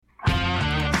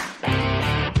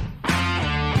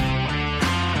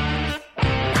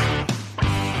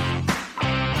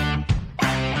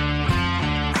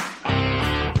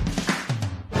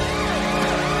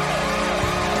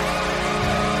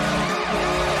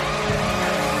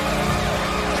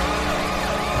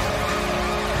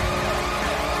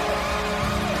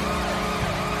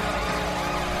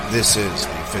This is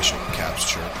the official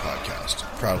Caps Chirp podcast,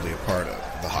 proudly a part of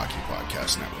the Hockey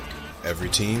Podcast Network. Every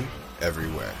team,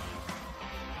 everywhere.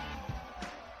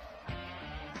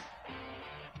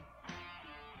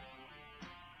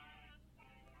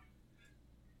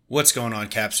 What's going on,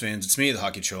 Caps fans? It's me, the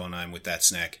Hockey Troll, and I'm with that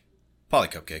snack, Polly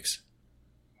Cupcakes.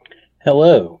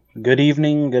 Hello. Good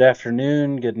evening, good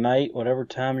afternoon, good night, whatever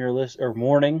time you're listening, or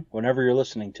morning, whenever you're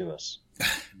listening to us.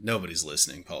 Nobody's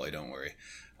listening, Polly, don't worry.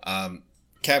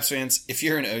 Caps fans, if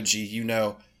you're an OG, you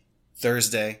know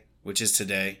Thursday, which is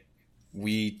today,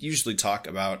 we usually talk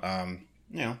about,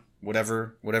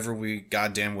 whatever we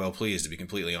goddamn well please, to be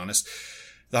completely honest.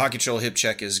 The Hockey Troll hip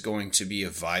check is going to be a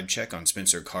vibe check on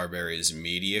Spencer Carberry's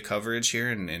media coverage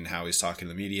here and how he's talking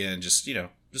to the media and just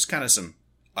kind of some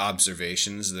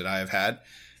observations that I have had.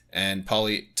 And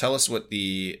Polly, tell us what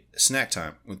the snack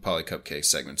time with Polly Cupcakes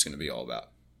segment is going to be all about.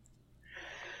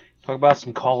 Talk about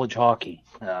some college hockey.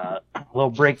 A little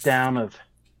breakdown of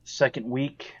second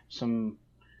week, some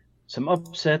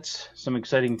upsets, some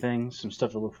exciting things, some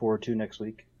stuff to look forward to next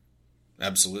week.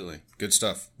 Absolutely. Good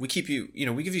stuff. We keep you,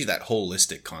 we give you that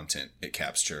holistic content at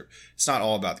Caps Chirp. It's not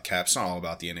all about the Caps, not all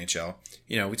about the NHL.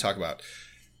 We talk about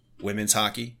women's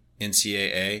hockey,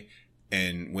 NCAA,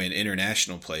 and when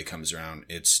international play comes around,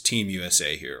 it's Team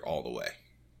USA here all the way.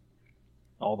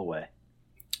 All the way.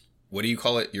 What do you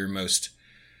call it?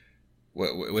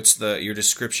 What's your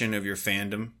description of your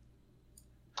fandom?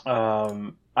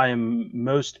 I am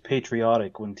most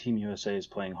patriotic when Team USA is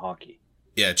playing hockey.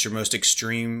 Yeah, it's your most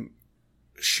extreme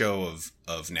show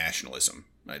of nationalism,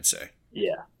 I'd say.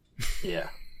 Yeah.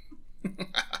 All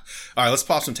right, let's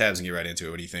pop some tabs and get right into it.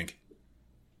 What do you think?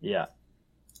 Yeah.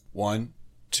 1,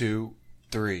 2,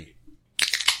 3.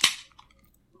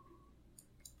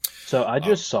 So I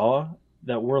just saw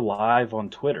that we're live on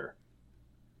Twitter.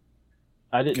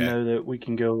 I didn't know that we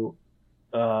can go.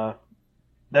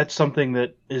 That's something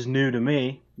that is new to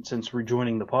me since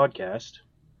rejoining the podcast.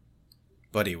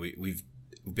 Buddy, we've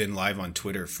been live on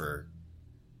Twitter for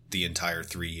the entire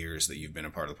 3 years that you've been a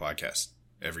part of the podcast.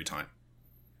 Every time.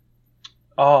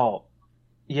 Oh,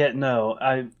 yeah, no.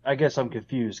 I guess I'm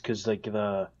confused because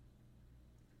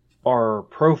our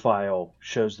profile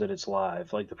shows that it's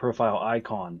live. Like the profile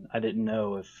icon, I didn't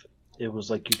know if it was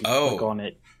like you could click on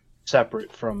it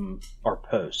separate from our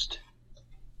post.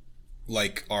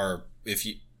 Like if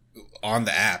you on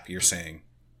the app, you're saying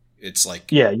it's like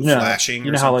flashing.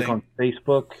 You know how like on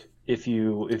Facebook, if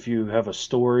you have a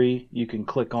story, you can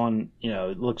click on.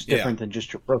 It looks different than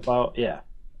just your profile. Yeah.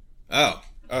 Oh,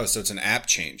 so it's an app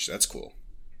change. That's cool.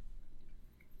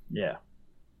 Yeah.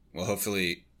 Well,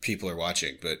 hopefully people are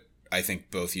watching, but I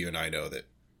think both you and I know that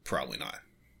probably not.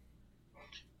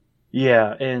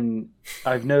 Yeah, and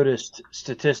I've noticed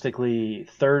statistically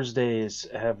Thursdays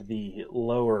have the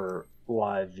lower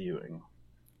live viewing.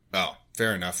 Oh,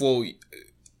 fair enough. Well,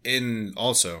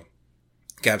 also,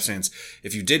 Caps fans,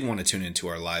 if you did want to tune into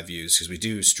our live views, because we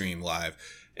do stream live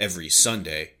every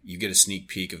Sunday, you get a sneak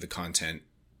peek of the content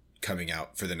coming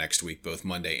out for the next week, both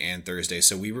Monday and Thursday.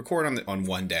 So we record on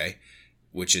one day,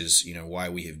 which is, why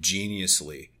we have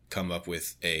geniusly come up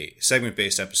with a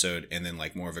segment-based episode and then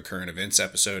like more of a current events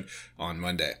episode on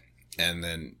Monday. And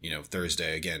then,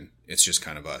 Thursday, again, it's just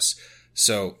kind of us.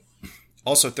 So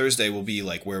also Thursday will be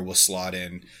like where we'll slot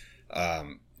in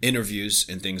interviews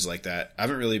and things like that. I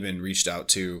haven't really been reached out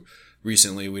to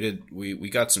recently. We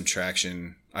got some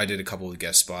traction. I did a couple of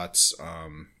guest spots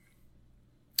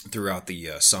throughout the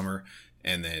summer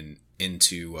and then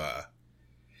into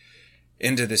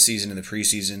this season and the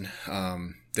preseason.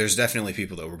 There's definitely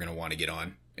people that we're going to want to get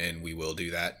on, and we will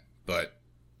do that. But,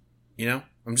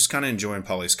 I'm just kind of enjoying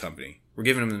Polly's company. We're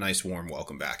giving him a nice, warm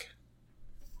welcome back.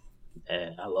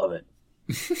 Yeah, I love it.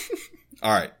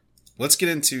 All right. Let's get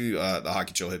into the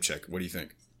Hockey Troll Hip Check. What do you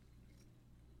think?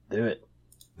 Do it.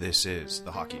 This is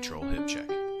the Hockey Troll Hip Check.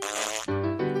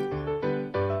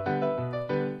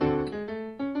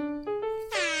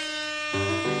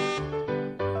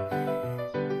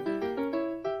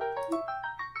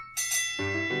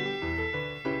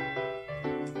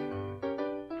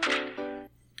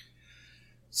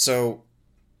 So,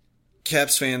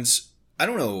 Caps fans, I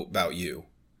don't know about you,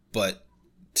 but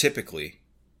typically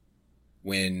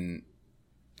when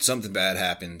something bad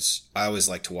happens, I always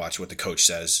like to watch what the coach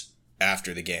says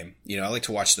after the game. I like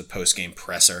to watch the post-game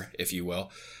presser, if you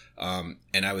will. And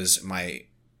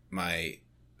my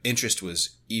interest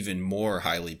was even more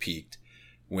highly piqued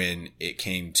when it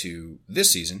came to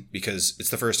this season, because it's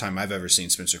the first time I've ever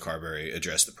seen Spencer Carberry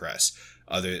address the press.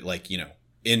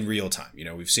 In real time.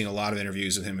 We've seen a lot of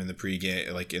interviews with him in the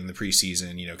pregame, like in the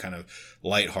preseason, kind of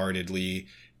lightheartedly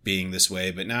being this way.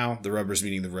 But now the rubber's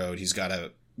meeting the road. He's got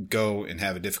to go and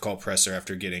have a difficult presser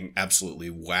after getting absolutely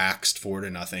waxed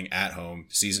 4-0 at home,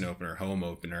 season opener, home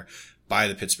opener by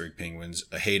the Pittsburgh Penguins,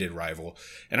 a hated rival.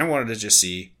 And I wanted to just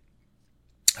see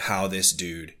how this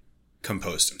dude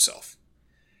composed himself.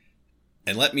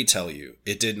 And let me tell you,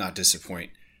 it did not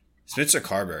disappoint. Spencer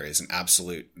Carberry is an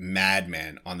absolute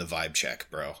madman on the vibe check,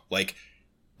 bro. Like,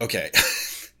 okay,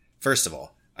 first of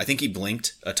all, I think he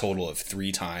blinked a total of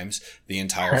 3 times the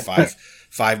entire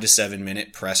 5 to 7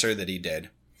 minute presser that he did,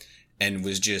 and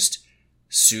was just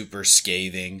super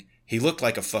scathing. He looked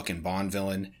like a fucking Bond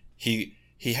villain. He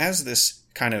has this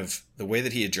kind of, the way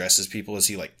that he addresses people is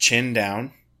he like chin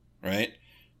down, right?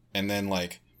 And then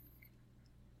like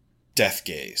death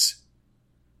gaze.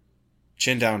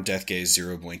 Chin down, death gaze,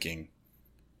 0 blinking,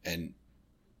 and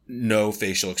no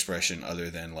facial expression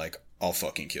other than like, I'll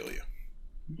fucking kill you.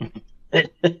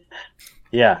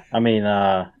 Yeah, I mean,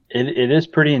 it is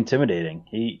pretty intimidating.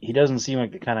 He doesn't seem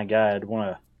like the kind of guy I'd want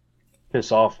to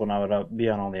piss off when I would be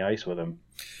on the ice with him.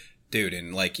 Dude,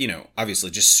 and like, you know,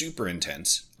 obviously just super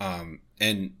intense.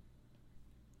 And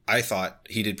I thought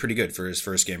he did pretty good for his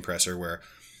post game presser where,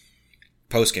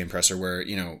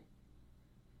 you know,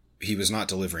 he was not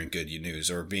delivering good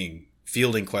news or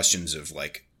fielding questions of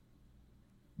like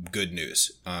good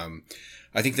news.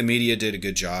 I think the media did a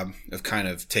good job of kind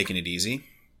of taking it easy,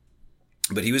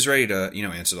 but he was ready to, you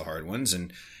know, answer the hard ones,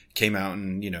 and came out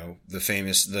and, you know,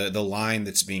 the line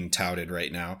that's being touted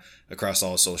right now across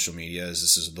all social media is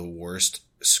this is the worst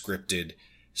scripted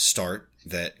start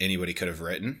that anybody could have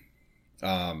written.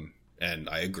 And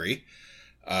I agree.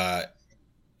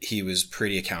 He was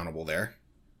pretty accountable there,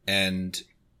 and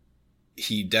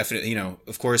he definitely, you know,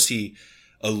 of course he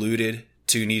alluded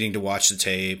to needing to watch the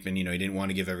tape, and, you know, he didn't want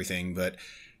to give everything, but,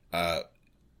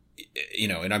 you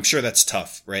know, and I'm sure that's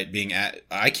tough, right?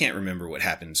 I can't remember what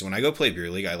happens when I go play beer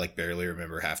league. I like barely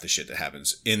remember half the shit that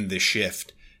happens in the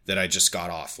shift that I just got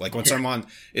off. Like once I'm on,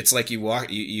 it's like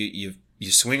you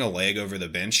swing a leg over the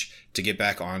bench to get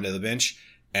back onto the bench,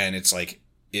 and it's like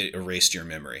it erased your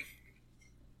memory.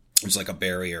 It's like a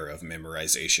barrier of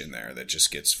memorization there that just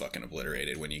gets fucking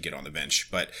obliterated when you get on the bench.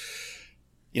 But,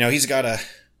 you know, he's got to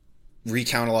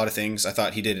recount a lot of things. I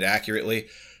thought he did it accurately.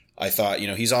 I thought, you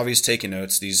know, he's always taking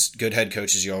notes. These good head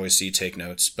coaches you always see take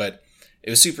notes. But it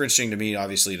was super interesting to me,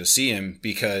 obviously, to see him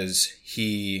because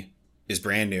he is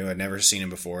brand new. I'd never seen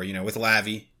him before. You know, with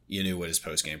Lavi, you knew what his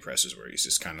post-game pressers were. He's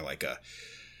just kind of like a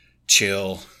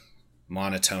chill,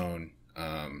 monotone,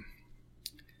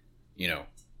 you know,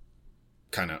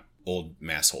 kind of old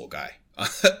masshole guy.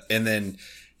 And then,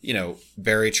 you know,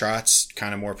 Barry Trotz,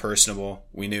 kind of more personable.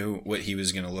 We knew what he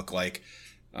was going to look like.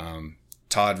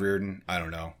 Todd Reardon, I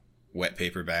don't know, wet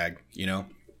paper bag, you know?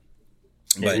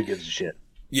 Yeah, but, who gives a shit?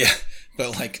 Yeah,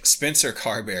 but like Spencer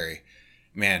Carberry,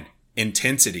 man,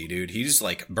 intensity, dude. He's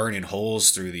like burning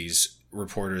holes through these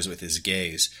reporters with his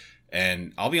gaze.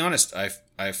 And I'll be honest,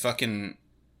 I fucking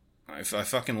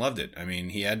loved it. I mean,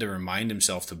 he had to remind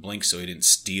himself to blink so he didn't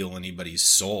steal anybody's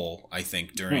soul, I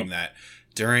think, during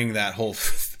that whole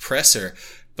presser.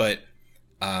 But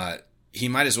he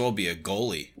might as well be a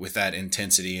goalie with that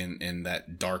intensity and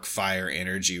that dark fire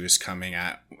energy he was coming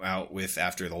out with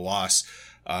after the loss.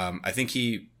 I think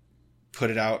he put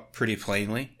it out pretty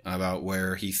plainly about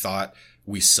where he thought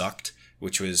we sucked,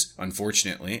 which was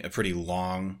unfortunately a pretty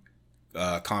long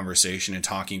conversation and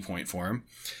talking point for him.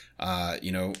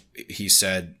 You know, he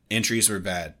said entries were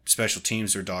bad, special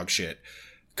teams were dog shit,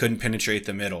 couldn't penetrate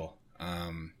the middle.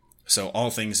 So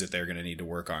all things that they're going to need to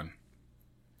work on.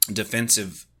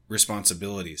 Defensive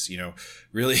responsibilities, you know,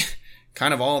 really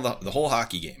kind of all the whole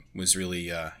hockey game was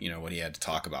really, you know, what he had to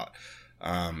talk about.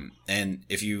 And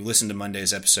if you listen to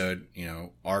Monday's episode, you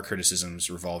know, our criticisms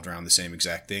revolved around the same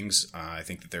exact things. I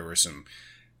think that there were some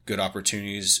good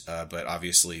opportunities, but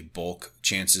obviously bulk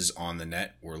chances on the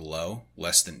net were low,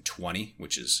 less than 20,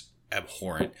 which is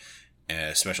abhorrent.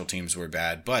 Special teams were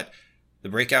bad, but the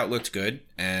breakout looked good,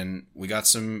 and we got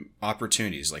some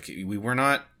opportunities. Like, we were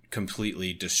not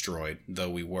completely destroyed, though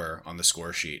we were on the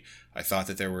score sheet. I thought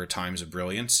that there were times of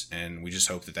brilliance, and we just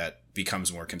hope that that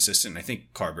becomes more consistent. I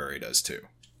think Carberry does too.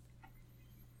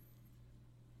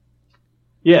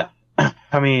 Yeah.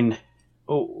 I mean,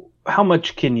 how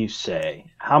much can you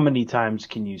say? How many times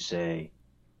can you say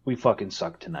we fucking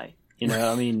suck tonight? You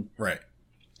know, I mean, right.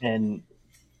 And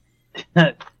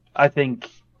I think,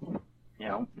 you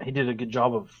know, he did a good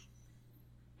job of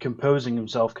composing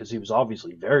himself because he was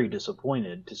obviously very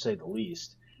disappointed, to say the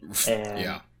least.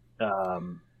 And,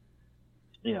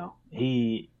 you know,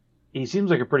 he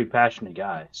seems like a pretty passionate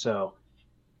guy. So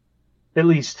at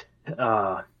least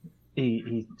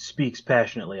he speaks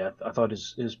passionately. I thought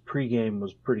his pregame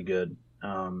was pretty good.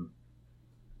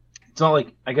 it's not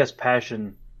like, I guess,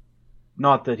 passion.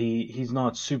 Not that he's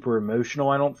not super emotional,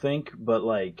 I don't think, but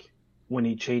like when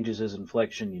he changes his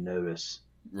inflection, you notice.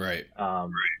 Right.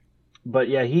 But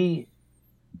yeah, I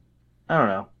don't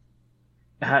know.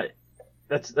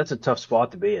 That's a tough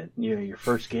spot to be in. You know, your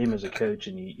first game as a coach,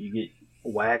 and you get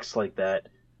waxed like that,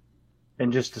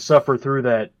 and just to suffer through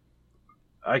that,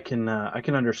 I can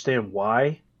understand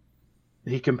why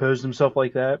he composed himself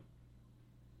like that.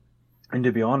 And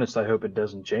to be honest, I hope it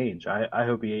doesn't change. I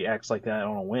hope he acts like that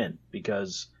on a win,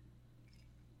 because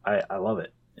I love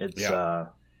it. It's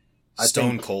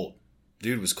Stone cold.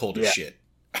 Dude was cold as shit.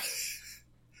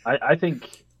 I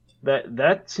think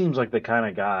that seems like the kind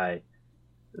of guy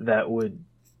that would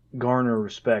garner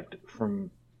respect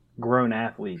from grown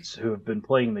athletes who have been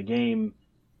playing the game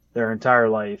their entire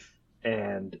life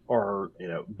and are, you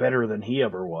know, better than he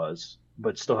ever was,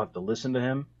 but still have to listen to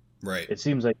him. Right. It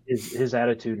seems like his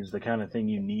attitude is the kind of thing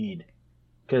you need,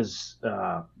 because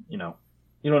you know,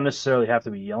 you don't necessarily have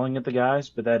to be yelling at the guys,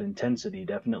 but that intensity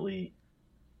definitely,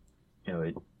 you know,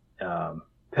 it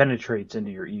penetrates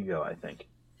into your ego, I think.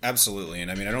 Absolutely.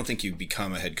 And I mean, I don't think you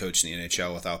become a head coach in the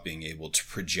NHL without being able to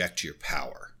project your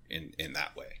power in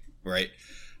that way. Right.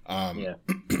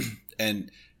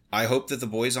 And I hope that the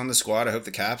boys on the squad, I hope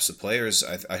the Caps, the players,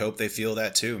 I hope they feel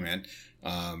that too, man.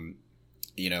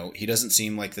 You know, he doesn't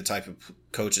seem like the type of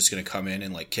coach that's going to come in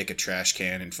and like kick a trash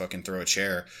can and fucking throw a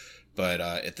chair. But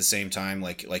at the same time,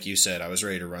 like you said, I was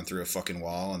ready to run through a fucking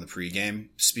wall on the pregame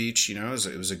speech. You know,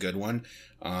 it was a good one.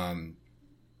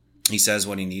 He says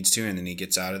what he needs to, and then he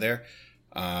gets out of there.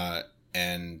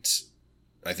 And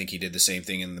I think he did the same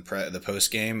thing in the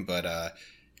post game, but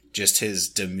just his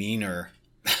demeanor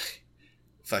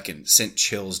fucking sent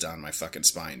chills down my fucking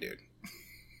spine, dude.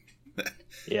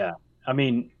 Yeah, I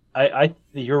mean,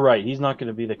 you're right. He's not going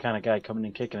to be the kind of guy coming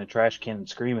and kicking a trash can and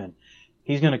screaming.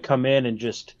 He's going to come in and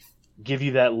just give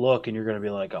you that look, and you're going to be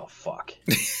like, "Oh fuck."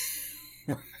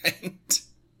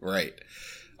 Right.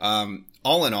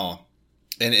 All in all,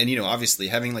 and you know, obviously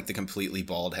having like the completely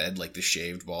bald head, like the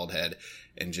shaved bald head,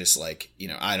 and just like, you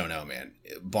know, I don't know, man,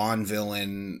 Bond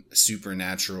villain,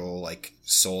 supernatural, like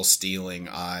soul stealing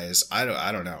eyes. I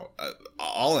don't know.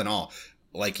 All in all,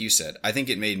 like you said, I think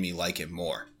it made me like him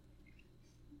more.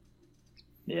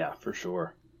 Yeah, for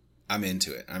sure. I'm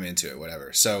into it.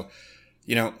 Whatever. So,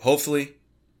 you know, hopefully,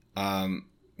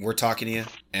 we're talking to you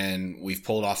and we've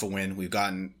pulled off a win. We've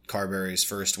gotten Carberry's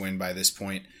first win by this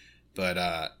point,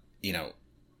 but, you know,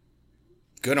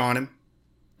 good on him.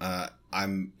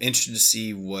 I'm interested to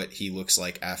see what he looks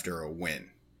like after a win.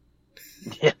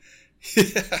 Yeah.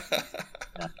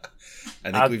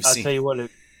 I think I'll tell you what,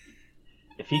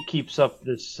 if he keeps up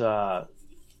this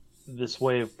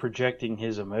way of projecting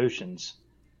his emotions,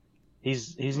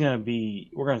 he's going to be,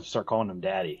 we're going to start calling him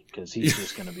Daddy, because he's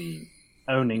just going to be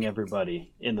owning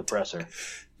everybody in the presser.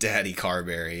 Daddy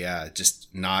Carberry. Yeah.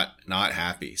 Just not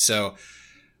happy. So,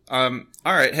 all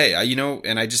right. Hey, you know,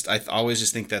 and I always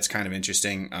just think that's kind of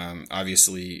interesting.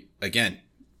 Obviously, again,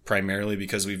 primarily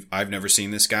because I've never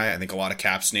seen this guy. I think a lot of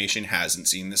Caps Nation hasn't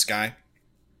seen this guy,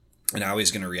 and how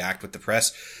he's going to react with the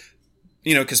press,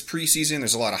 you know, because preseason,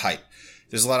 there's a lot of hype.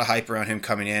 There's a lot of hype around him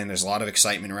coming in. There's a lot of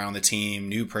excitement around the team,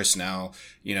 new personnel,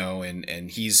 you know, and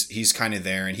he's kind of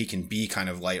there, and he can be kind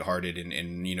of lighthearted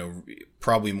and, you know,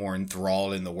 probably more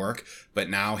enthralled in the work. But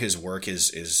now his work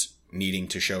is needing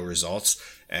to show results.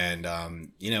 And,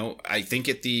 you know, I think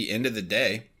at the end of the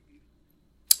day,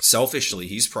 selfishly,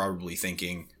 he's probably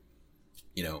thinking,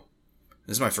 you know,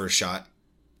 this is my first shot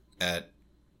at,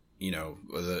 you know,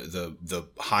 the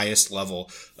highest level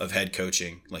of head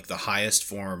coaching, like the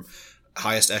highest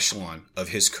echelon of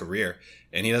his career,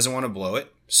 and he doesn't want to blow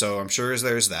it. So I'm sure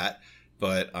there's that.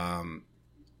 But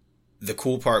the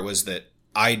cool part was that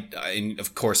and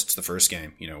of course it's the first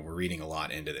game, you know, we're reading a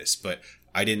lot into this, but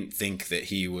I didn't think that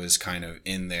he was kind of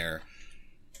in there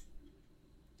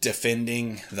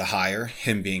defending the hire,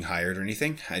 him being hired or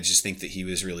anything. I just think that he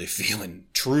was really feeling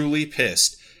truly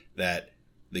pissed that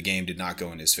the game did not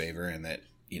go in his favor, and that,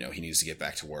 you know, he needs to get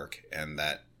back to work, and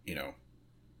that, you know,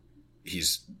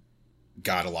 he's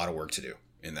got a lot of work to do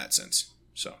in that sense.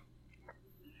 So,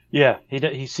 yeah,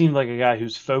 he seemed like a guy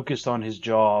who's focused on his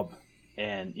job,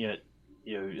 and you know,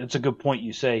 it's a good point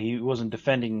you say. He wasn't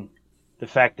defending the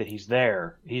fact that he's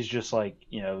there. He's just like,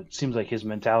 you know, it seems like his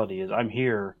mentality is, I'm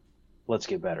here, let's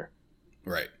get better.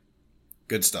 Right.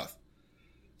 Good stuff.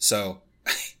 So,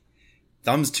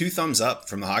 two thumbs up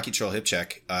from the Hockey Troll Hip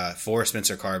Check for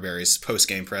Spencer Carberry's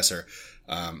post-game presser.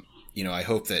 You know, I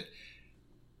hope that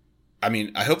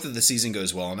the season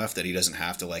goes well enough that he doesn't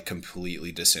have to like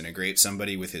completely disintegrate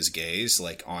somebody with his gaze,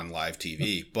 like on live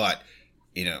TV. But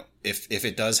if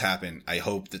it does happen, I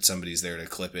hope that somebody's there to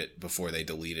clip it before they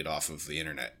delete it off of the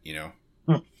internet,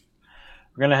 We're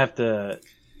going to have to...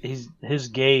 His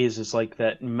gaze is like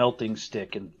that melting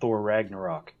stick in Thor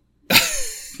Ragnarok.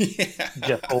 Yeah.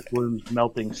 Jeff Goldblum's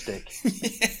melting stick.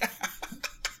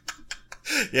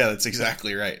 Yeah, that's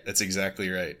exactly right.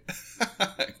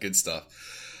 Good stuff.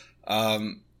 All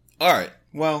right.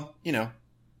 Well,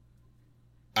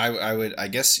 I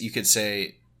guess you could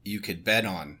say you could bet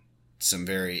on some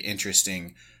very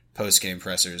interesting post-game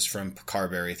pressers from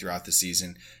Carberry throughout the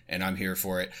season, and I'm here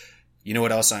for it. You know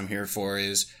what else I'm here for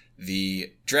is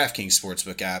the DraftKings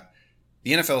Sportsbook app.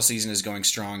 The NFL season is going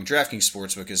strong. DraftKings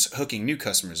Sportsbook is hooking new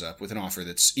customers up with an offer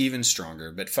that's even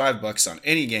stronger. Bet $5 on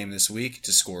any game this week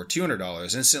to score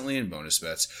 $200 instantly in bonus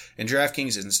bets. And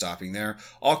DraftKings isn't stopping there.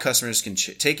 All customers can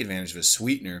take advantage of a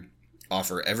sweetener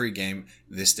offer every game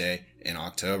this day in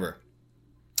October.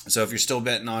 So if you're still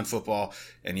betting on football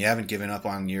and you haven't given up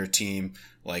on your team,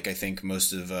 like I think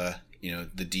most of the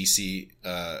DC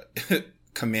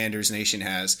Commanders Nation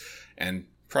has, and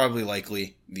probably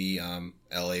likely the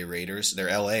LA Raiders.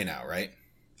 They're LA now, right?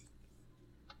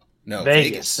 No,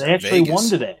 Vegas. They actually won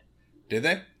today. Did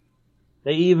they?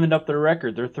 They evened up their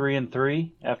record. They're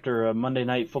 3-3 after a Monday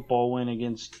Night Football win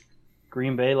against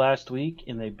Green Bay last week,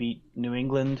 and they beat New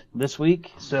England this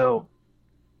week. So,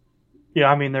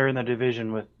 yeah, I mean, they're in the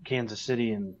division with Kansas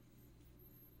City and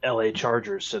LA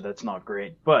Chargers, so that's not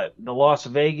great. But the Las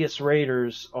Vegas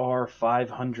Raiders are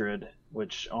 500,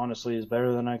 which honestly is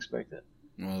better than I expected.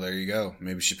 Well, there you go.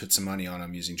 Maybe we should put some money on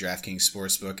them using DraftKings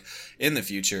Sportsbook in the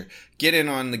future. Get in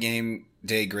on the game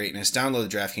day greatness. Download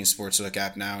the DraftKings Sportsbook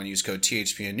app now and use code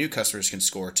THPN. New customers can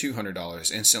score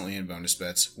 $200 instantly in bonus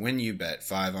bets when you bet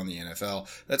 5 on the NFL.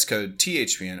 That's code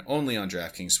THPN only on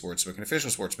DraftKings Sportsbook, an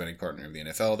official sports betting partner of the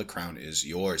NFL. The crown is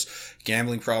yours.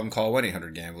 Gambling problem? Call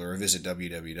 1-800-GAMBLER or visit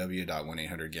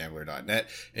www.1800gambler.net.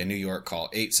 In New York, call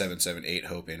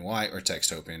 877-8-HOPE-NY or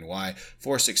text HOPE-NY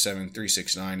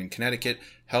 467-369. In Connecticut,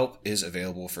 help is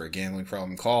available for a gambling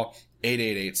problem. Call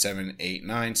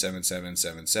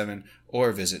 888-789-7777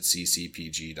 or visit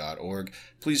ccpg.org.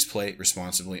 Please play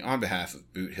responsibly on behalf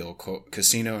of Boot Hill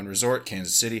Casino and Resort,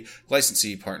 Kansas City.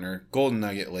 Licensee partner, Golden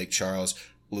Nugget, Lake Charles,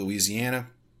 Louisiana.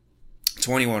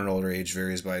 21 and older, age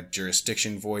varies by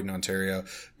jurisdiction, void in Ontario.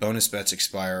 Bonus bets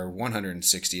expire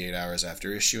 168 hours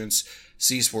after issuance.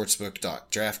 See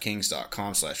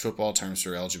sportsbook.draftkings.com/football. Terms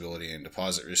for eligibility and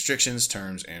deposit restrictions,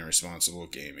 terms, and responsible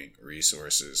gaming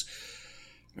resources.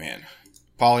 Man,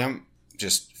 Paulie, I'm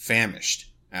just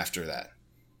famished after that.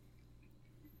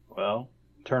 Well,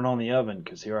 turn on the oven,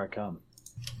 because here I come.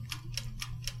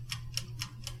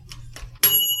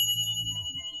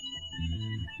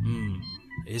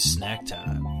 It's snack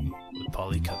time with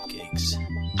Paulie Cupcakes.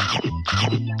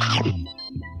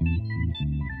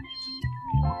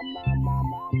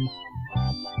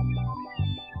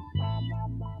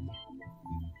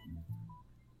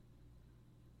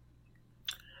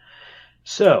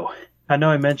 So, I know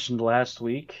I mentioned last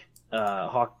week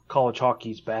college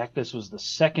hockey's back. This was the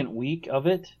second week of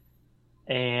it.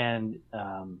 And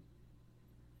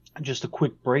just a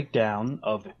quick breakdown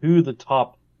of who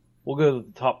we'll go to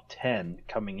the top 10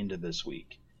 coming into this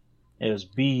week. It was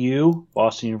BU,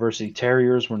 Boston University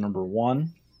Terriers were number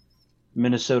 1.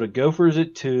 Minnesota Gophers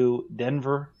at 2.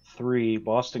 Denver 3.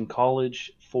 Boston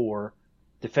College 4.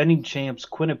 Defending champs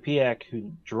Quinnipiac,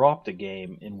 who dropped a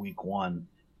game in week 1,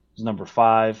 was number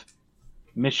 5.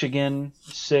 Michigan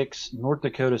 6. North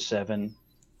Dakota 7.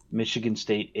 Michigan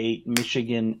State 8.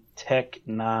 Michigan Tech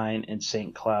 9. And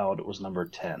St. Cloud was number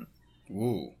 10.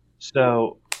 Ooh.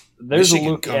 So there's Michigan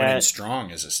a look coming at in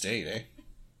strong as a state, eh?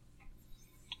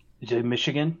 Is it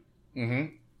Michigan?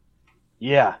 Mm-hmm.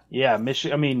 Yeah.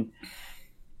 Michigan. I mean,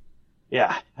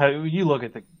 yeah. You look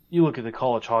at the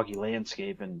college hockey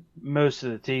landscape, and most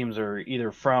of the teams are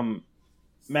either from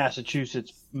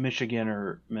Massachusetts, Michigan,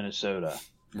 or Minnesota.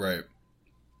 Right.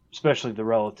 Especially the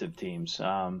relative teams.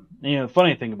 The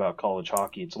funny thing about college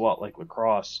hockey, it's a lot like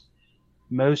lacrosse.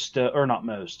 Or not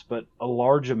most, but a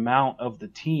large amount of the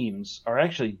teams are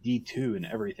actually D2 and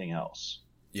everything else.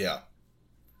 Yeah.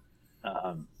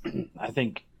 I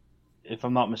think, if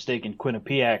I'm not mistaken,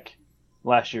 Quinnipiac,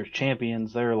 last year's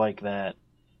champions, they're like that.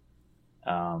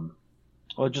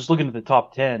 Well, just looking at the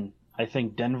top 10, I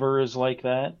think Denver is like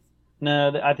that.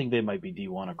 No, I think they might be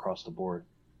D1 across the board.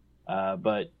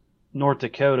 But North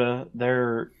Dakota,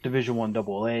 they're Division I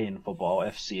AA in football,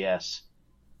 FCS.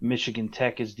 Michigan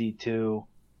Tech is D2.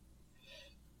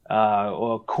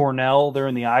 Well, Cornell, they're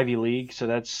in the Ivy League, so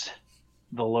that's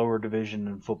the lower division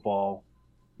in football.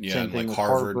 Yeah, Same and thing like with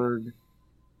Harvard.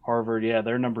 Harvard, yeah,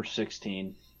 they're number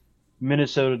 16.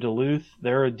 Minnesota Duluth,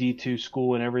 they're a D2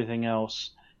 school and everything else.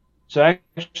 So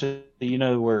actually,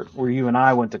 where you and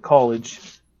I went to college,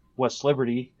 West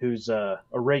Liberty, who's a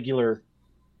regular,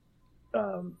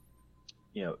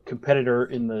 competitor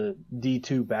in the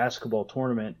D2 basketball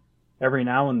tournament, every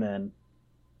now and then,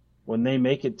 when they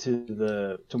make it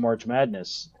to March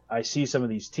Madness, I see some of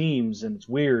these teams, and it's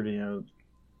weird.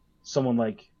 Someone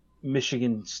like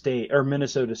Michigan State or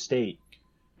Minnesota State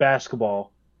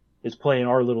basketball is playing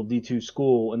our little D2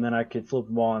 school, and then I could flip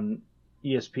them on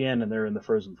ESPN, and they're in the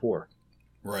Frozen Four.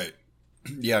 Right.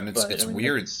 Yeah, and it's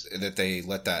weird that they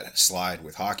let that slide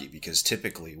with hockey, because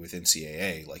typically with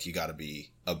NCAA, like, you got to be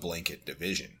a blanket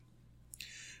division.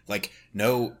 They're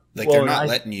not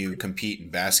letting you compete in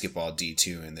basketball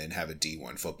D2 and then have a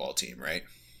D1 football team, right?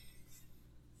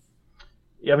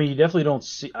 Yeah, I mean, you definitely don't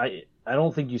see. I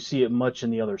don't think you see it much in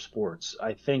the other sports.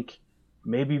 I think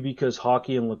maybe because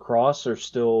hockey and lacrosse are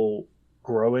still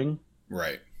growing,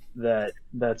 right?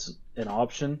 That's an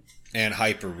option. And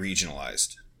hyper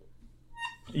regionalized.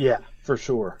 Yeah, for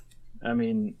sure. I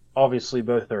mean, obviously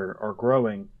both are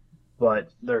growing,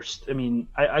 but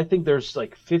I think there's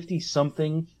like 50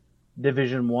 something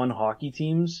Division 1 hockey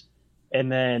teams,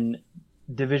 and then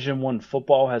Division 1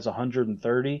 football has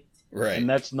 130. Right. And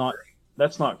that's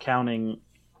not counting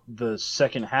the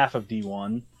second half of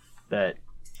D1 that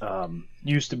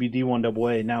used to be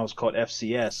D1AA, now it's called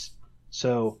FCS.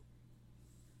 So,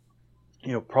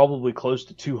 probably close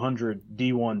to 200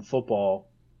 D1 football.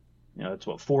 It's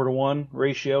 4-to-1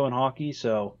 ratio in hockey.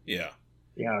 So yeah,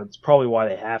 it's probably why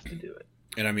they have to do it.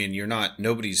 And I mean,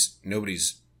 nobody's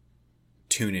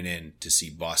tuning in to see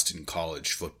Boston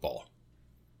College football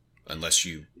unless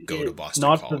you go to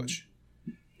Boston College.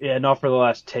 Not for the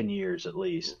last 10 years at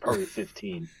least, probably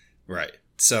 15. Right.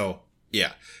 So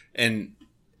yeah, and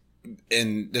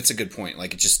that's a good point.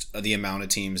 Like, it's just the amount of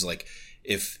teams, like,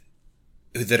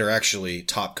 that are actually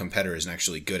top competitors and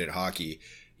actually good at hockey.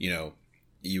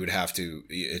 You would have to.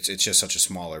 It's just such a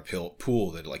smaller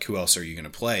pool that, like, who else are you going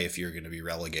to play if you're going to be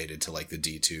relegated to, like, the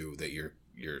D2 that you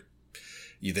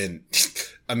then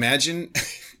imagine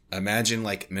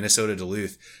like Minnesota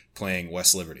Duluth playing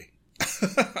West Liberty.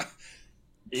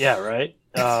 Yeah, right.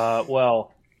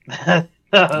 Well, that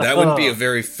wouldn't be a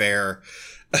very fair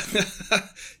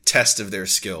test of their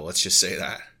skill. Let's just say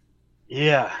that.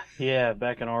 Yeah,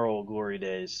 back in our old glory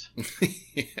days.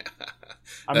 Yeah.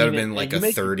 That would have been like a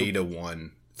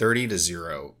 30-1,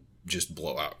 30-0, just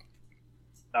blowout.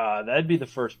 That'd be the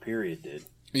first period, dude.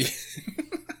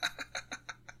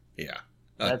 Yeah.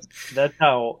 That's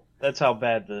how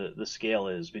bad the scale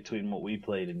is between what we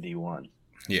played in D1.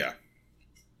 Yeah.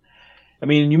 I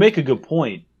mean, you make a good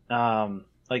point.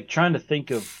 Like, trying to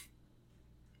think of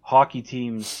hockey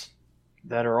teams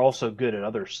that are also good at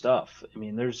other stuff. I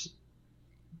mean, there's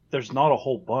not a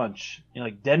whole bunch.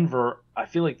 Like Denver, I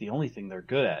feel like the only thing they're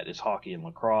good at is hockey and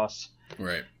lacrosse.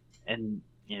 Right. And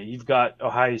you've got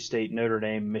Ohio State, Notre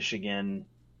Dame, Michigan,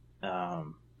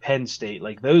 Penn State.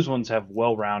 Like, those ones have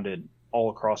well-rounded, all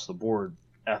across the board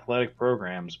athletic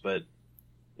programs. But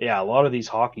yeah, a lot of these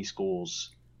hockey schools,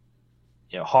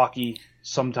 hockey,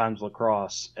 sometimes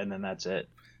lacrosse, and then that's it.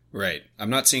 Right. I'm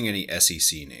not seeing any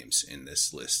SEC names in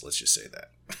this list. Let's just say that.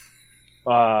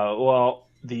 Well,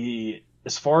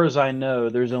 as far as I know,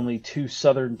 there's only two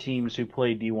Southern teams who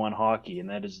play D1 hockey, and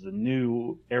that is the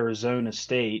new Arizona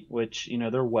State, which,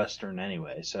 they're Western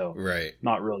anyway, so right.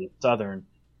 Not really Southern.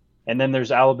 And then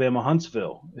there's Alabama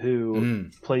Huntsville, who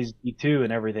plays D2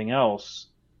 and everything else,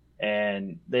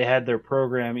 and they had their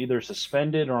program either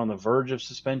suspended or on the verge of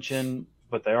suspension,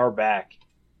 but they are back.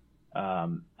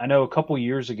 I know a couple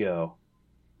years ago,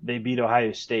 they beat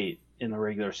Ohio State in the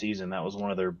regular season. That was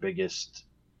one of their biggest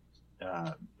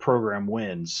program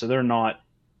wins. So they're not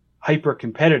hyper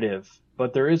competitive,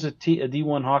 but there is a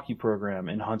D1 hockey program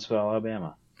in Huntsville,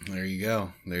 Alabama. There you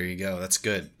go. That's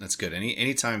good.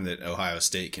 Any time that Ohio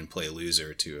State can play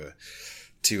loser to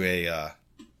a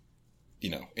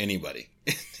anybody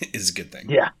is a good thing.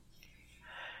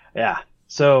 Yeah.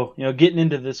 So, getting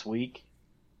into this week,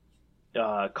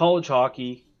 college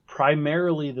hockey,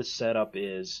 primarily the setup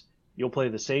is you'll play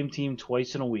the same team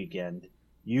twice in a weekend.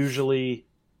 Usually,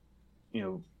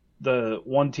 the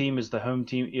one team is the home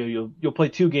team. You'll play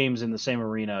two games in the same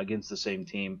arena against the same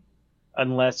team,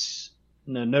 unless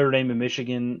Notre Dame and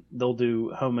Michigan, they'll do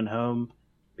home and home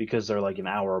because they're like an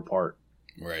hour apart.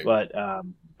 Right. But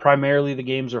primarily the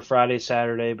games are Friday,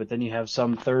 Saturday, but then you have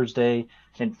some Thursday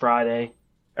and Friday,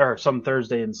 or some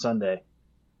Thursday and Sunday.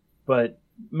 But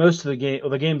most of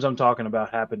the games I'm talking about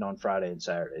happened on Friday and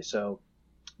Saturday. So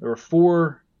there were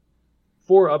four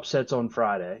upsets on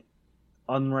Friday.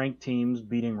 Unranked teams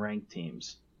beating ranked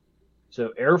teams.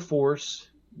 So Air Force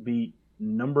beat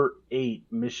number 8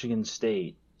 Michigan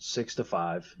State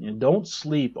 6-5. Don't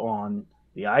sleep on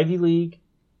the Ivy League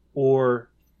or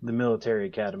the military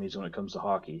academies when it comes to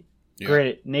hockey. Yeah.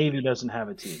 Granted, Navy doesn't have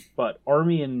a team, but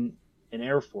Army and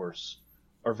Air Force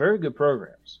are very good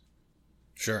programs.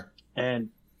 Sure. And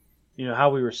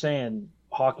how we were saying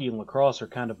hockey and lacrosse are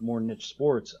kind of more niche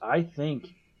sports. I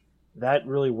think that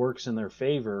really works in their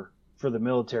favor for the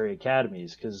military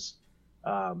academies because,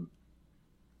 for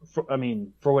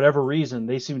whatever reason,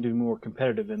 they seem to be more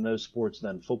competitive in those sports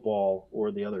than football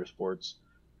or the other sports.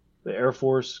 The Air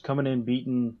Force coming in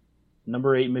beating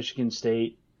number 8 Michigan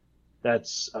State.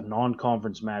 That's a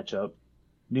non-conference matchup.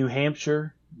 New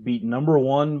Hampshire beat number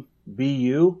 1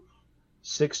 BU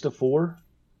 6-4.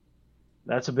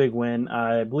 That's a big win.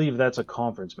 I believe that's a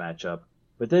conference matchup.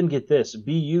 But then get this,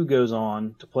 BU goes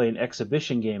on to play an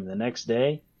exhibition game the next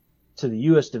day to the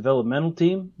U.S. developmental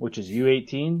team, which is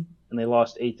U18, and they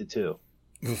lost 8-2.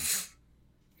 Oof.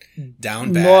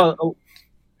 Down bad.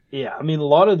 Yeah, a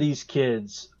lot of these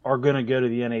kids are going to go to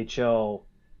the NHL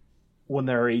when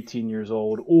they're 18 years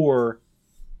old, or,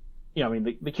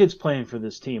 the kids playing for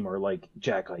this team are like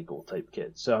Jack Eichel type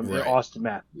kids. So, they're Austin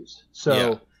Matthews. So,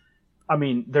 yeah.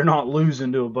 They're not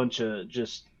losing to a bunch of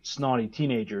just snotty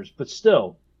teenagers, but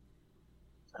still,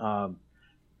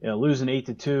 losing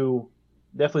 8-2,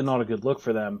 definitely not a good look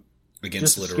for them.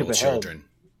 Against literal children.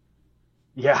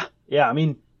 Yeah.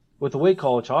 With the way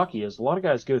college hockey is, a lot of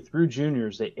guys go through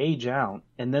juniors, they age out,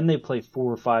 and then they play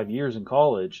 4 or 5 years in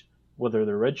college, whether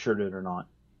they're redshirted or not.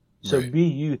 So right.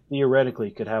 BU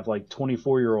theoretically could have like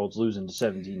 24-year-olds losing to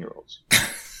 17-year-olds.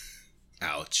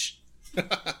 Ouch.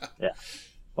 Yeah.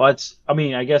 Well,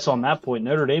 I guess on that point,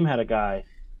 Notre Dame had a guy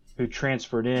who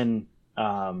transferred in,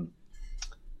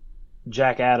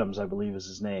 Jack Adams, I believe is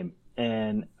his name.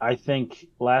 And I think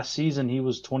last season he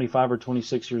was 25 or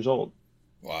 26 years old.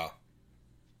 Wow.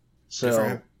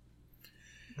 So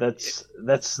that's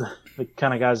the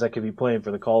kind of guys that could be playing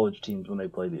for the college teams when they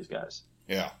play these guys.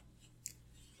 Yeah.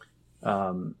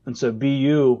 And so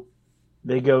BU,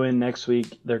 they go in next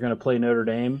week. They're going to play Notre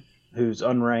Dame, who's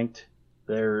unranked.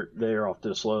 They're off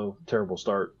to a slow, terrible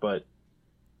start. But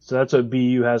so that's what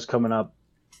BU has coming up.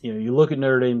 You look at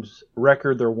Notre Dame's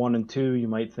record; they're 1-2. You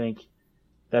might think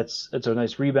that's a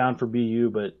nice rebound for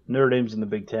BU, but Notre Dame's in the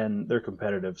Big Ten. They're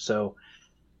competitive, so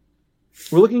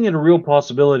we're looking at a real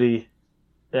possibility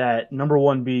that number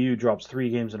 1 BU drops 3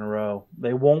 games in a row.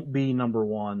 They won't be number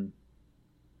 1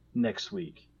 next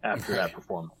week after that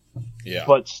performance. Yeah.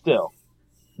 But still,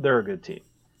 they're a good team.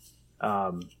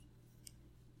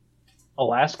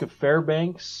 Alaska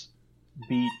Fairbanks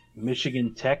beat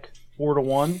Michigan Tech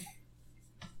 4-1,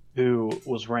 who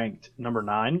was ranked number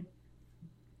 9.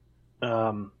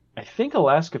 I think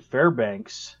Alaska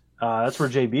Fairbanks, that's where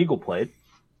Jay Beagle played.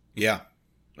 Yeah.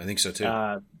 I think so too.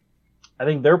 I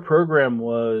think their program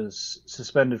was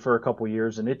suspended for a couple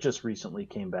years, and it just recently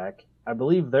came back. I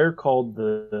believe they're called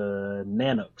the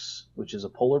Nanooks, which is a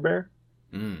polar bear.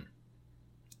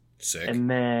 Sick. And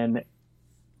then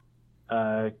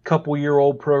a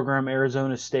couple-year-old program,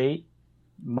 Arizona State,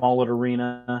 Mullet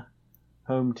Arena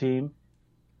home team,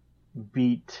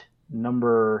 beat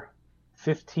number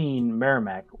 15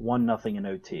 Merrimack 1-0 in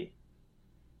OT.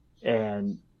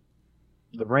 And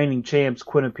the reigning champs,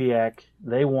 Quinnipiac,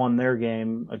 they won their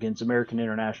game against American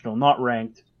International, not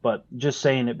ranked, but just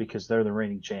saying it because they're the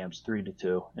reigning champs,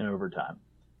 3-2 in overtime.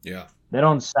 Yeah. Then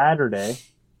on Saturday,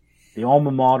 the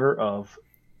alma mater of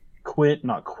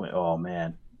oh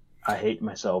man, I hate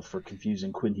myself for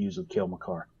confusing Quinn Hughes with Cale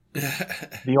Makar.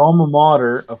 The alma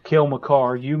mater of Cale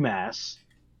Makar, UMass,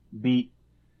 beat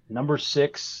number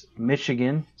 6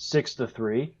 Michigan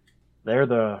 6-3. They're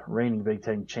the reigning Big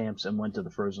Ten champs and went to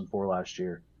the Frozen Four last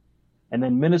year. And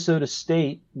then Minnesota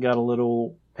State got a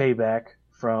little payback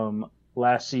from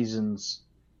last season's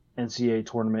NCAA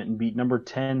tournament and beat number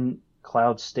 10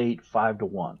 Cloud State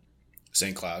 5-1.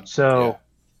 St. Cloud. So, yeah.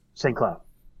 St. Cloud.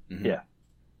 Mm-hmm. Yeah.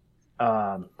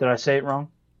 Did I say it wrong?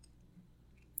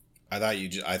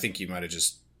 I think you might have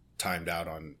just timed out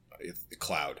on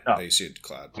Cloud. Oh. You said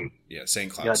Cloud. Yeah,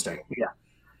 St. Cloud Gotcha. State. Yeah.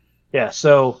 Yeah,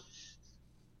 so...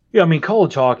 Yeah,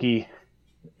 college hockey,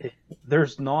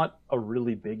 there's not a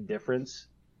really big difference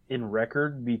in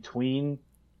record between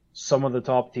some of the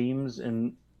top teams.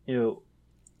 And,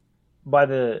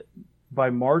 by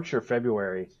March or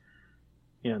February,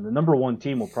 the number 1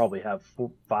 team will probably have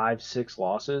 5-6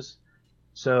 losses.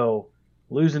 So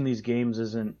losing these games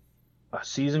isn't a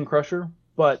season crusher,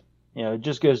 but, it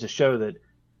just goes to show that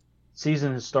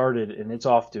season has started and it's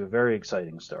off to a very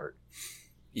exciting start.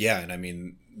 Yeah,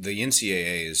 and the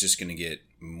NCAA is just going to get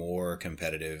more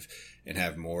competitive and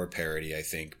have more parity, I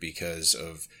think, because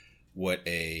of what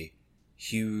a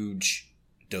huge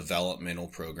developmental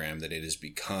program that it has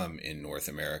become in North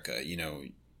America. You know,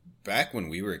 back when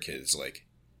we were kids, like,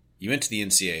 you went to the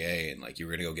NCAA and like you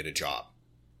were going to go get a job.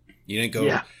 You didn't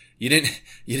go, you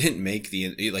didn't make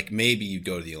like, maybe you'd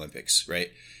go to the Olympics,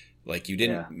 right? Like, you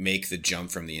didn't make the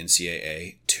jump from the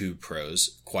NCAA to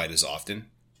pros quite as often.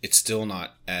 It's still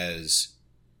not as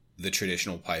the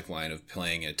traditional pipeline of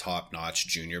playing a top-notch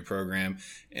junior program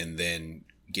and then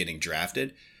getting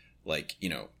drafted. Like, you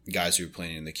know, guys who are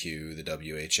playing in the Q, the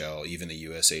WHL, even the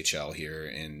USHL here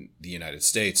in the United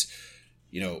States,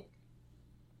 you know,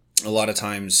 a lot of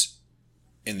times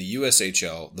in the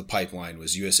USHL, the pipeline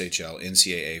was USHL,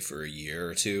 NCAA for a year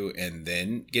or two, and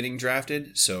then getting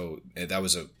drafted. So that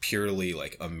was a purely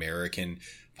like American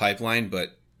pipeline.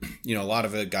 But, you know, a lot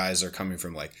of the guys are coming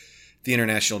from like the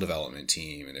international development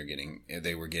team, and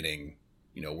they were getting,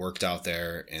 you know, worked out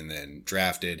there and then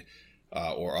drafted,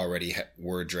 or already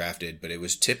were drafted. But it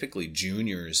was typically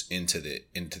juniors into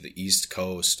the East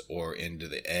Coast or into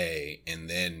the A, and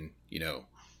then, you know,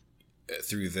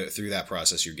 through that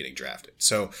process, you're getting drafted.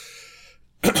 So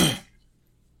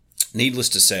needless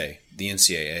to say, the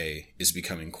NCAA is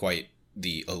becoming quite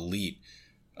the elite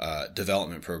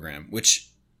development program, which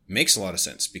makes a lot of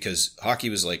sense because hockey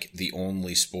was like the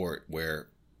only sport where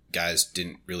guys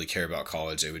didn't really care about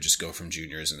college. They would just go from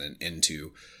juniors and then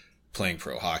into playing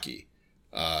pro hockey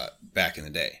back in the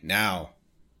day. Now,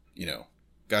 you know,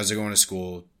 guys are going to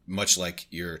school, much like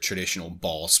your traditional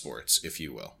ball sports, if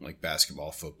you will, like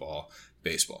basketball, football,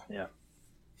 baseball. Yeah.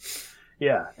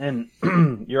 Yeah. And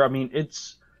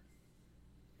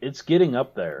it's getting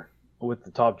up there with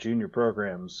the top junior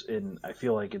programs. And I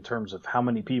feel like in terms of how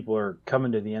many people are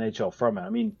coming to the NHL from it, I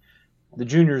mean, the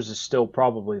juniors is still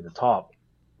probably the top,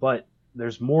 but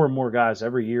there's more and more guys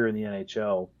every year in the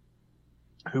NHL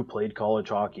who played college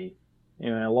hockey.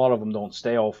 And a lot of them don't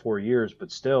stay all 4 years,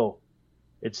 but still,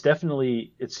 it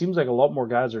seems like a lot more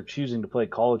guys are choosing to play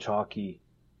college hockey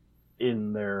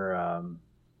in their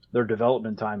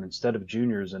development time instead of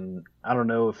juniors. And I don't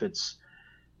know if it's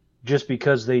just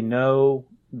because they know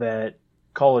that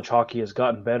college hockey has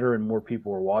gotten better and more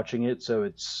people are watching it. So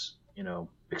it's, you know,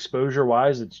 exposure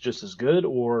wise, it's just as good,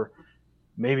 or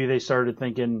maybe they started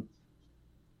thinking,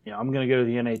 you know, I'm going to go to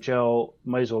the NHL,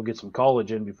 might as well get some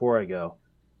college in before I go.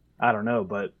 I don't know,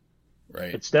 but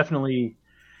it's definitely,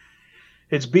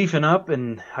 it's beefing up,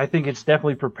 and I think it's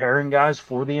definitely preparing guys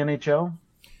for the NHL.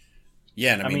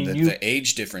 Yeah, and I mean the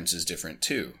age difference is different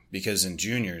too, because in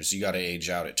juniors, you got to age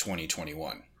out at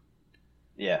 2021.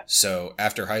 Yeah. So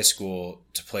after high school,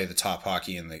 to play the top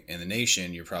hockey in the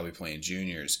nation, you're probably playing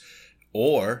juniors,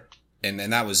 and then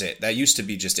that was it. That used to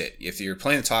be just it. If you're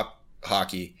playing the top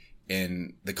hockey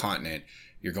in the continent,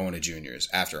 you're going to juniors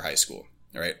after high school,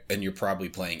 all right? And you're probably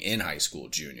playing in high school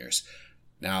juniors.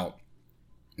 Now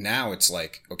it's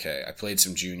like, okay, I played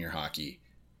some junior hockey.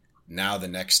 Now the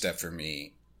next step for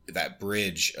me, that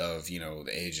bridge of, you know,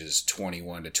 the ages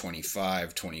 21 to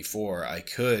 25, 24, I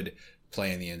could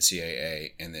play in the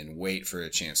NCAA and then wait for a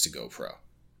chance to go pro.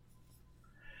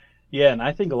 Yeah, and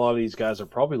I think a lot of these guys are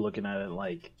probably looking at it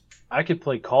like, I could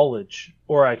play college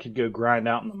or I could go grind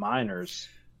out in the minors.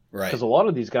 Right. Because a lot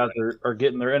of these guys are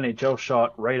getting their NHL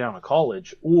shot right out of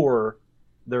college, or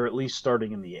they're at least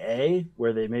starting in the A,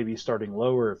 where they may be starting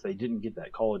lower if they didn't get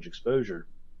that college exposure.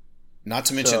 Not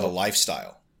to mention the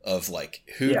lifestyle of, like,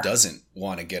 who doesn't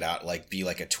want to get out, like, be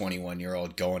like a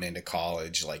 21-year-old going into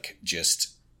college, like,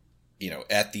 just, you know,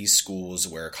 at these schools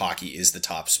where hockey is the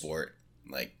top sport.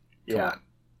 Like, come on.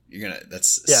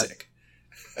 That's sick.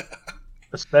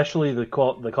 Especially the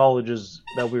colleges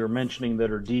that we were mentioning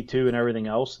that are D2 and everything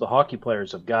else, the hockey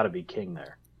players have got to be king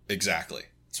there. Exactly.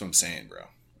 That's what I'm saying, bro.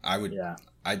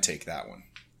 I'd take that one.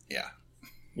 Yeah.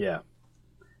 Yeah.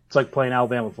 It's like playing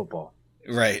Alabama football.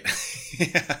 Right.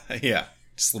 Yeah.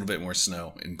 Just a little bit more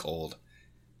snow and cold.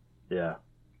 Yeah.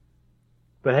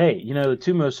 But hey, you know, the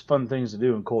two most fun things to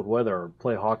do in cold weather are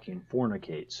play hockey and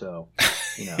fornicate. So,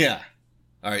 you know. Yeah.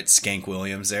 All right. Skank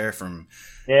Williams there from.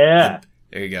 Yeah.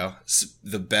 There you go.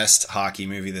 The best hockey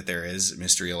movie that there is,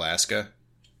 Mystery Alaska.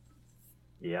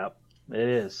 Yep, it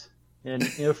is. And,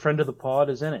 you know, a friend of the pod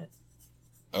is in it.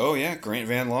 Oh, yeah. Grant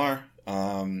Van Laar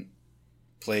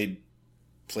played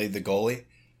the goalie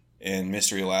in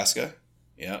Mystery Alaska.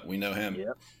 Yeah, we know him.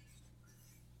 Yep.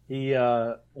 He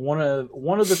one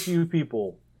of the few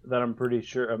people that I'm pretty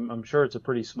sure, I'm sure it's a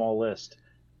pretty small list,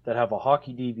 that have a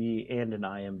hockey DB and an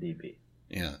IMDb.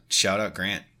 Yeah. Shout out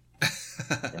Grant.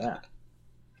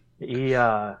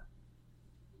 Yeah.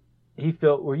 He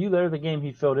filled. Were you there the game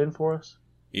he filled in for us?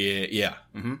 Yeah.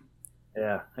 Mm-hmm.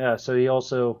 Yeah. So he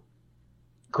also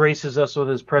graces us with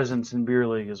his presence in beer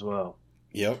league as well.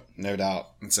 Yep, no doubt.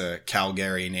 It's a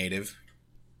Calgary native.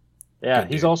 Yeah,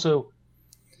 Good he's dude. also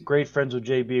great friends with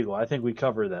Jay Beagle. I think we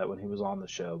covered that when he was on the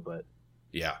show, but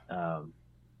Yeah.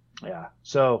 yeah.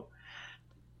 So,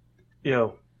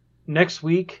 next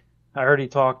week I already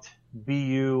talked.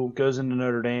 BU goes into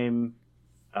Notre Dame.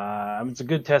 It's a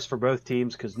good test for both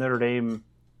teams because Notre Dame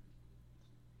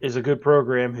is a good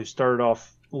program who started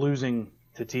off losing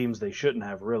to teams they shouldn't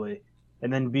have, really.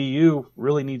 And then BU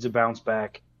really needs a bounce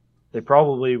back. They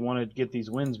probably want to get these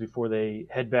wins before they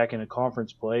head back into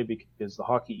conference play because the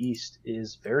Hockey East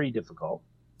is very difficult.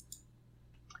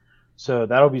 So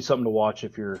that'll be something to watch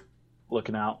if you're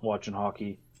looking out watching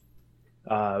hockey.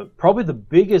 Probably the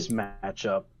biggest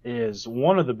matchup is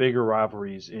one of the bigger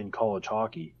rivalries in college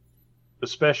hockey,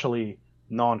 especially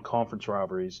non-conference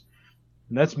rivalries.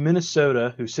 And that's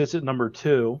Minnesota, who sits at number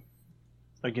 2,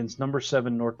 against number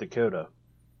 7 North Dakota.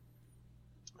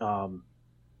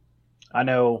 I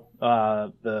know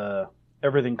the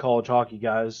Everything College Hockey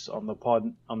guys on the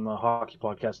Hockey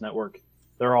Podcast Network.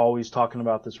 They're always talking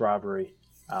about this rivalry.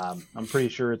 I'm pretty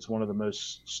sure it's one of the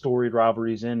most storied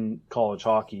rivalries in college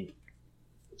hockey.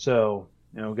 So,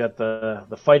 we got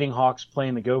the Fighting Hawks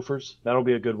playing the Gophers. That'll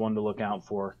be a good one to look out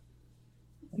for.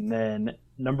 And then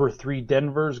number 3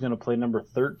 Denver is going to play number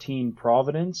 13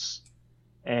 Providence.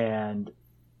 And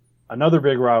another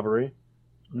big rivalry,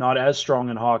 not as strong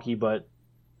in hockey, but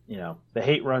the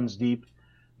hate runs deep.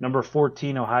 Number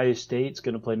 14 Ohio State is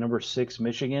going to play number 6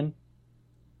 Michigan.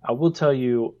 I will tell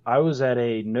you, I was at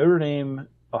a Notre Dame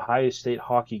Ohio State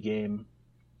hockey game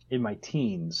in my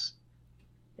teens,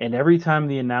 and every time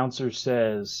the announcer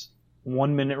says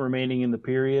 1 minute remaining in the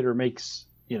period or makes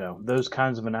those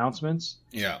kinds of announcements,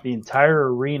 the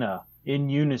entire arena in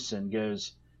unison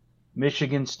goes,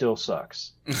 Michigan still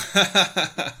sucks.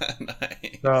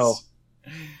 Nice. So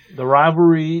the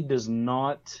rivalry is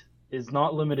not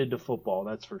limited to football,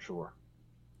 that's for sure.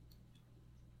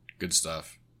 Good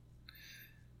stuff.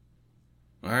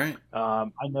 All right.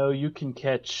 I know you can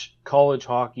catch college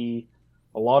hockey.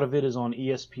 A lot of it is on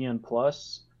ESPN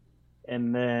Plus,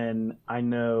 and then I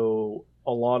know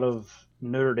a lot of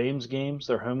Notre Dame's games,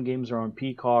 their home games, are on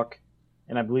Peacock,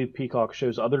 and I believe Peacock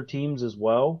shows other teams as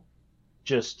well.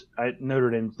 Notre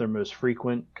Dame's their most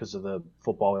frequent because of the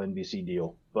football NBC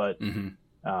deal, but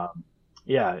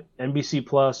NBC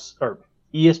Plus or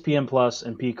ESPN Plus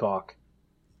and Peacock.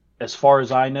 As far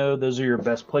as I know, those are your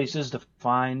best places to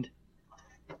find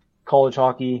college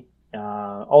hockey.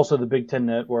 Also, the Big Ten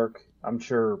Network. I'm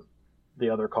sure the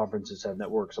other conferences have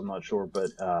networks. I'm not sure,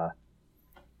 but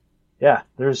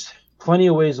there's plenty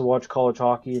of ways to watch college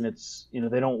hockey, and it's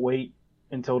they don't wait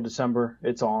until December.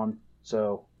 It's on,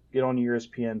 so get on your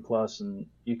ESPN Plus, and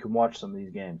you can watch some of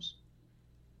these games.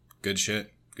 Good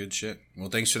shit. Well,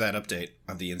 thanks for that update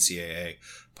of the NCAA,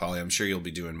 Paulie. I'm sure you'll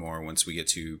be doing more once we get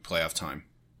to playoff time.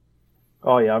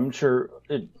 Oh yeah, I'm sure.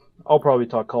 I'll probably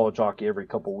talk college hockey every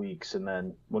couple weeks, and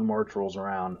then when March rolls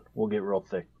around, we'll get real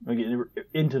thick. We'll get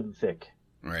into the thick.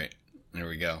 Right. There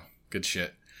we go. Good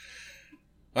shit.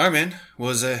 All right, man.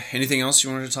 Was anything else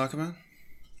you wanted to talk about?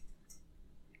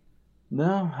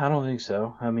 No, I don't think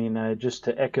so. I mean, just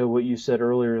to echo what you said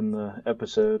earlier in the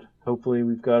episode, hopefully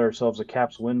we've got ourselves a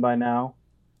Caps win by now,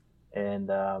 and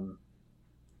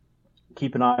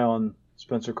keep an eye on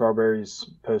Spencer Carberry's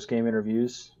post-game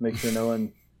interviews. Make sure no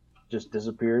one just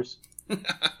disappears.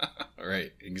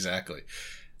 Right, exactly.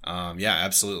 Yeah,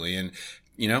 absolutely. And,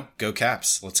 go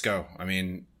Caps. Let's go. I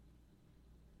mean,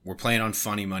 we're playing on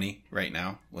funny money right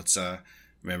now. Let's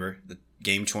remember, the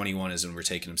game 21 is when we're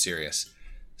taking them serious.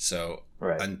 So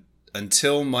right.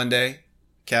 Until Monday,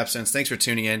 Caps fans, thanks for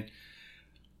tuning in.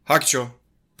 Hockey Troll,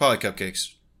 Poly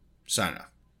Cupcakes, signing off.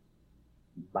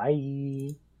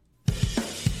 Bye.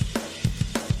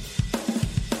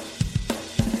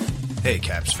 Hey,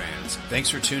 Caps fans. Thanks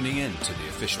for tuning in to the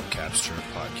official Caps Chirp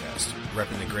podcast,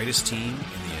 repping the greatest team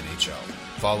in the NHL.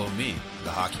 Follow me, the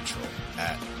Hockey Troll,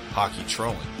 at Hockey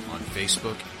Trolling on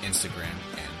Facebook, Instagram,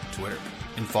 and Twitter.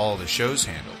 And follow the show's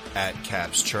handle at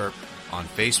Caps Chirp on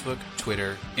Facebook,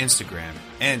 Twitter, Instagram,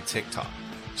 and TikTok.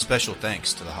 Special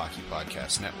thanks to the Hockey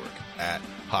Podcast Network at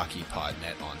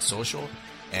HockeyPodNet on social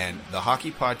and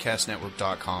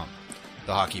thehockeypodcastnetwork.com.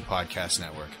 The Hockey Podcast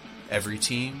Network. Every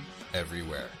team,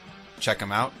 everywhere. Check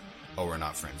them out, or we're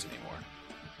not friends anymore.